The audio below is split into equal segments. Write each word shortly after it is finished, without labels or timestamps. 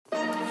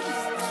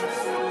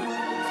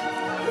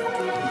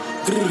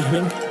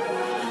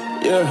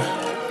Yeah,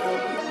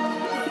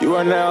 you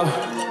are now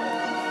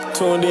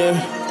tuned in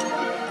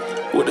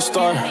with the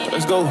star.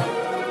 Let's go.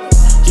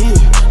 Yeah,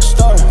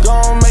 star,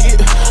 gon' make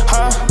it,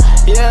 huh?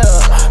 Yeah,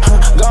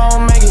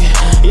 gon' make it,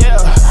 yeah,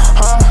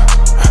 huh?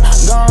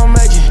 Gon'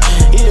 make it,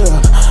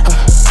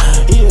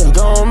 yeah,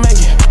 gon' make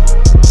it.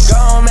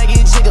 Gon' make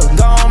it jiggle,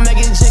 gon' make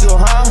it jiggle,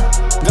 huh?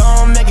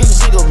 Gon' make it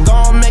jiggle,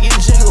 gon' make it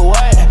jiggle,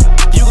 what?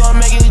 You gon'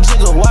 make it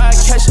jiggle, why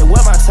catch it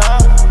with my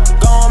time?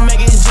 Gon'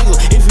 make it jiggle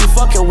if you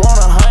fucking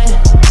wanna hunt.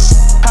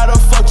 How the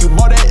fuck you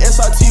bought that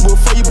SRT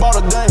before you bought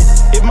a gun?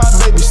 If my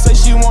baby say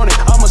she want it,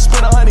 I'ma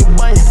spend 100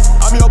 bun.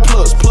 I'm your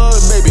plug,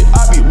 baby,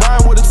 I be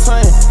riding with a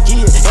ton.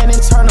 Yeah, and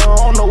it turn her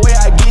on the way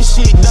I get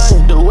shit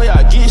done, the way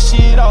I get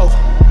shit off.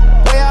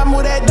 Way I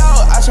move that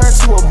dog, I turn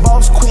to a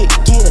boss quick,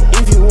 yeah.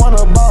 If you want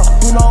a ball,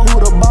 you know who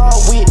the ball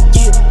with,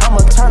 yeah.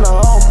 I'ma turn her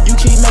on, you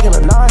keep making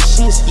her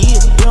non-shits, yeah.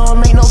 You don't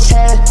make no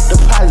cash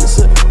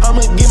deposits,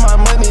 I'ma get my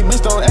money,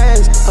 bitch, don't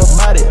ask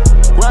about it.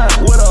 Run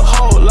with a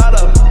whole lot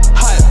of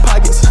hot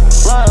pockets,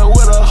 run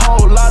with a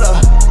whole lot of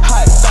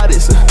hot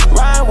thotties,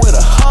 run with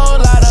a whole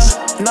lot of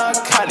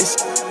narcotics,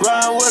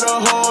 run with a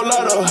whole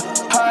lot of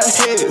hot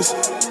heads.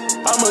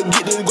 I'ma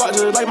get this guap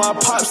just like my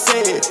pops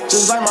said,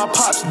 just like my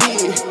pops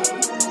did.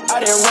 I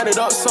didn't run it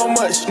up so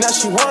much, now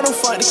she wanna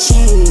fuck the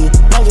kid.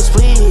 Make it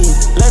split,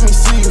 let me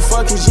see you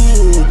fucking G.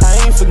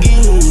 I ain't forget,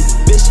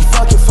 bitch, she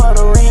fucking for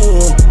the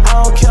ring.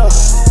 I don't care,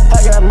 I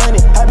got money,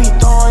 I be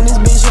throwing this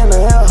bitch in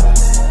the air.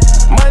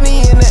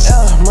 Money in the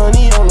air,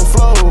 money on the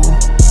floor.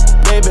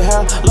 Baby,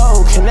 how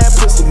low can that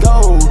pussy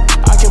go?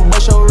 I can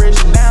bust your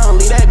wrist down,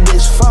 leave that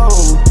bitch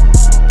fold.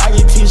 I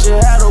can teach you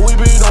how to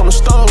whip it on the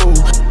stove.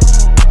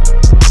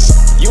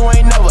 You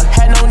ain't never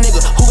had no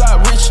nigga who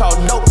got rich all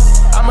dope.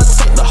 I'ma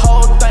take the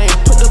whole thing,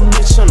 put the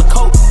bitch on the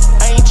coat.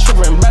 I ain't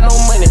trippin' about no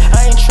money,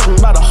 I ain't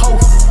trippin' about a hoe.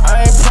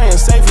 I ain't playing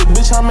safely,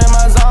 bitch, I'm in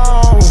my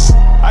zone.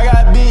 I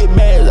got big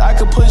bags, I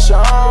can put you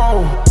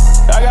on.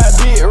 I got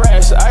big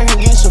racks, I can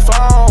get your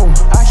phone.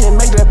 I can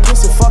make that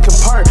pussy fucking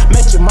purr,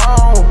 make you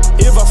moan.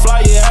 If I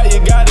fly you out,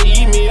 you gotta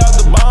eat me out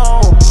the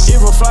bone.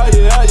 If I fly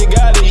you out, you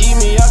gotta eat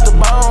me out the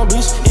bone,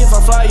 bitch. If I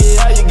fly you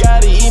out, you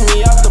gotta eat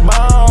me out the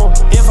bone.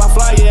 If I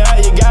fly you out,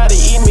 you gotta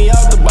eat me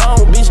out the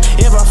bone, bitch.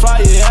 If I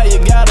fly you out,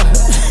 you gotta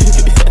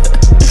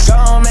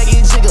gon' make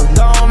it jiggle,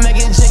 gon' make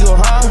it jiggle,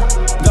 huh?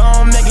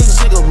 Gon' make it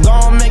jiggle,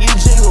 gon' make it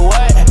jiggle,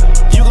 what?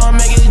 You gon'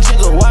 make it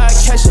jiggle, why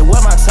catch it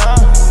with my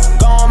tongue?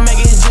 Gon' make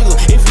it jiggle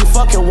if you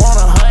fucking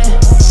wanna hunt.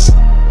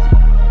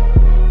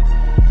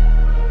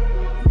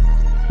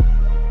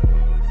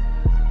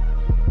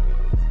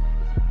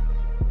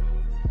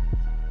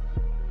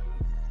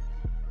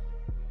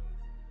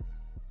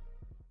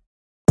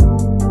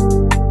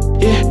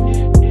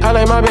 Yeah, I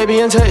like my baby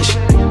in touch.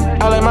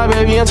 I like my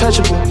baby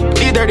untouchable.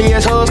 These dirty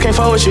ass hoes can't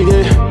fuck with you,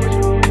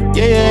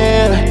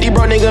 yeah. These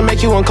bro niggas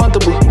make you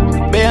uncomfortable.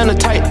 Band the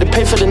tight to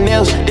pay for the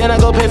nails, then I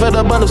go pay for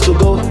the bundles to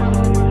go.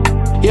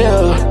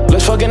 Yeah,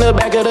 let's fuck in the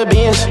back of the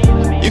Benz.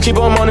 You keep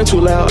on moaning too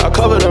loud, I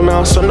cover the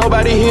mouth so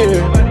nobody hear.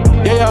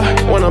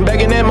 Yeah, when I'm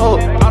back in that mode,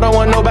 I don't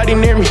want nobody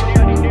near me.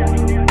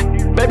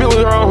 Baby,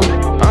 what's wrong?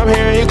 I'm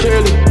hearing you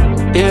clearly.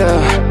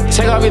 Yeah,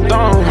 take off your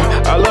thong.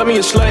 I love me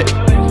a slut.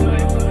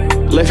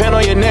 Left hand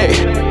on your neck,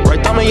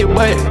 right thumb in your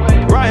butt.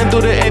 Riding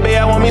through the A-Bay,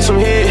 I want me some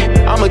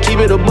head. I'ma keep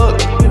it a buck.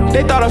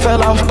 They thought I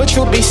fell off, but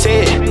truth be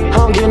said, I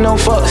don't get no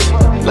fucks.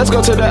 Let's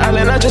go to the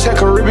island, I just had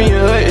Caribbean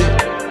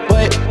hood.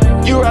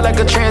 But you ride like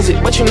a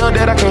transit, but you know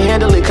that I can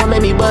handle it. Come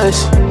make me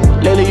buzz.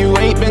 Lately you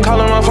ain't been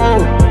calling my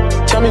phone.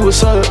 Tell me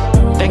what's up.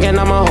 Thinking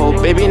I'm a hoe,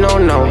 baby, no.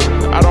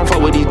 I don't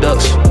fuck with these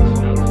ducks.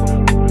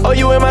 Oh,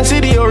 you in my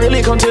city, you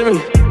really come to me.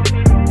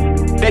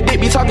 That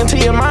dick be talking to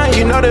your mind,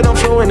 you know that I'm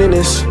fluent in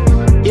this.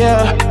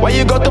 Yeah, why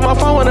you go through my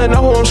phone when I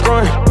know who I'm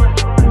screwing?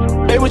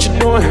 Hey, what you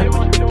doing?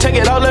 Take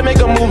it out, let's make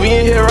a movie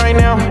in here right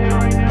now.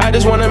 I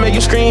just wanna make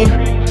you scream.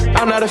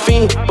 I'm not a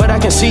fiend, but I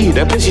can see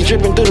that pussy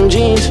dripping through them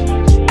jeans.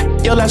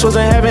 Your last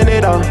wasn't having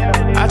it all.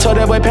 I told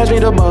that boy, pass me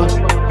the ball.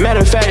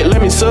 Matter of fact,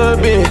 let me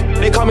sub in.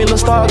 They call me Lil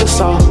Star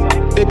Gasol.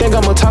 They think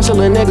I'm a toss-a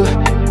little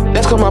nigga.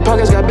 That's cause my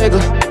pockets got bigger.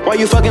 Why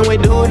you fucking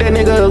with dude, that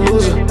nigga a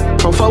loser.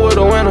 I'm fuck with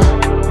a winner.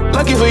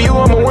 Lucky for you,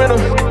 I'm a winner.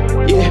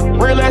 Yeah,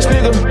 real ass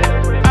nigga.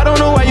 I don't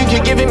know why you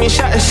keep giving me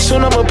shots.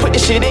 Soon I'ma put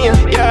this shit in ya.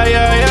 Yeah.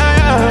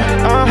 Yeah.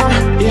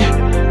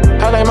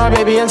 I like my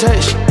baby in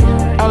touch.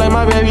 I like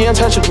my baby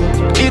untouchable.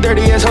 These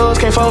dirty ass hoes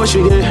can't fuck with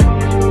you,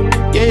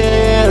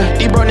 yeah.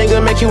 These bro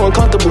niggas make you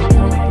uncomfortable.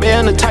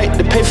 Band the tight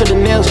to pay for the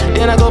nails,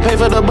 then I go pay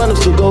for the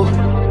bundles to go.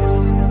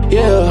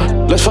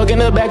 Yeah, let's fuck in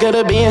the back of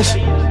the Benz.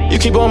 You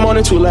keep on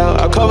moaning too loud,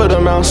 I cover the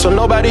mouth so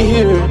nobody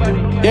hear.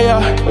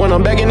 Yeah, when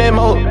I'm back in that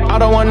mode, I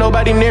don't want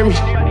nobody near me.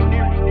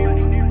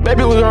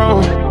 Baby, what's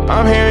wrong?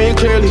 I'm hearing you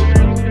clearly.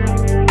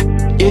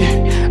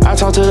 Yeah, I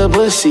talk to the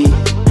pussy.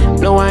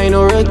 No, I ain't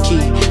no rookie.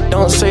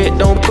 Don't say it,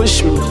 don't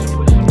push me.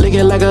 Lick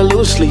it like a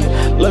loose leaf.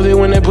 Love it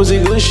when that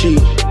pussy gushy.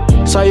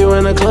 Saw you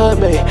in the club,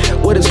 babe.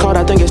 What it's called,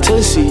 I think it's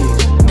Tootsie.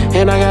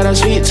 And I got a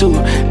sweet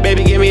tooth.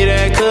 Baby, give me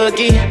that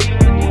cookie.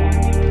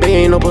 Baby,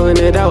 ain't no pulling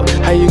it out.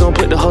 How you gon'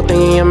 put the whole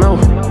thing in your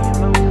mouth?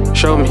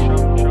 Show me.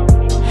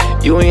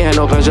 You ain't had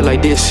no pleasure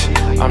like this,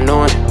 I'm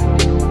knowing.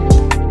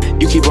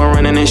 You keep on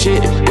running and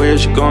shit,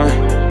 where's you going?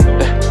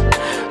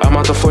 I'm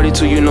out the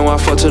 42, you know I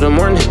fuck till the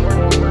morning.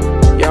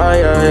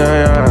 Yeah.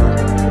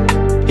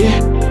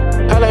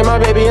 I like my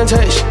baby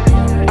untouched.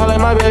 I like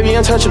my baby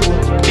untouchable.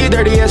 These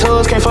dirty ass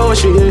hoes can't fuck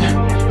with you,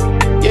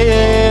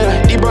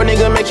 yeah. These broke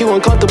niggas make you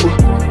uncomfortable.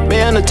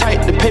 Man the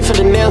tight to pay for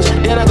the nails,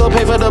 then I go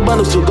pay for the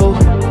bundles to go.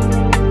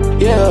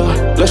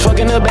 Yeah, let's fuck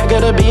in the back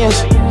of the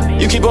Benz.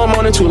 You keep on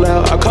moaning too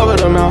loud, I cover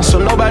the mouth so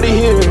nobody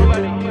hear it.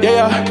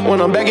 Yeah,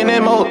 when I'm back in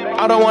that mode,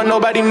 I don't want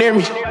nobody near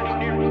me.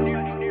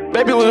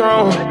 Baby was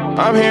wrong,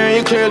 I'm hearing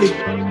you clearly.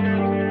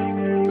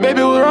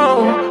 Baby was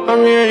wrong, I'm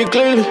hearing you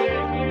clearly.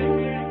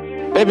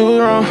 Baby was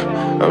wrong,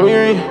 I'm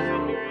hearing you.